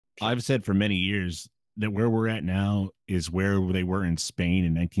I've said for many years that where we're at now is where they were in Spain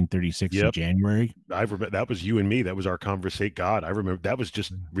in 1936 in Yep. January. I remember that was you and me. That was our conversate. God, I remember that was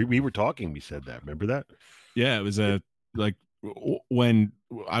just we were talking. We said that. Remember that? Yeah, it was a like when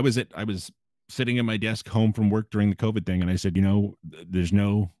I was sitting at my desk home from work during the COVID thing, and I said, there's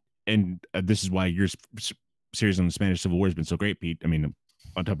no, and this is why your series on the Spanish Civil War has been so great, Pete. I mean,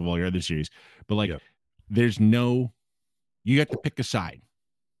 on top of all your other series, but like, Yeah. there's no, you have to pick a side.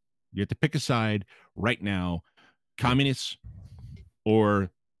 You have to pick a side right now, communists or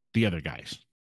the other guys.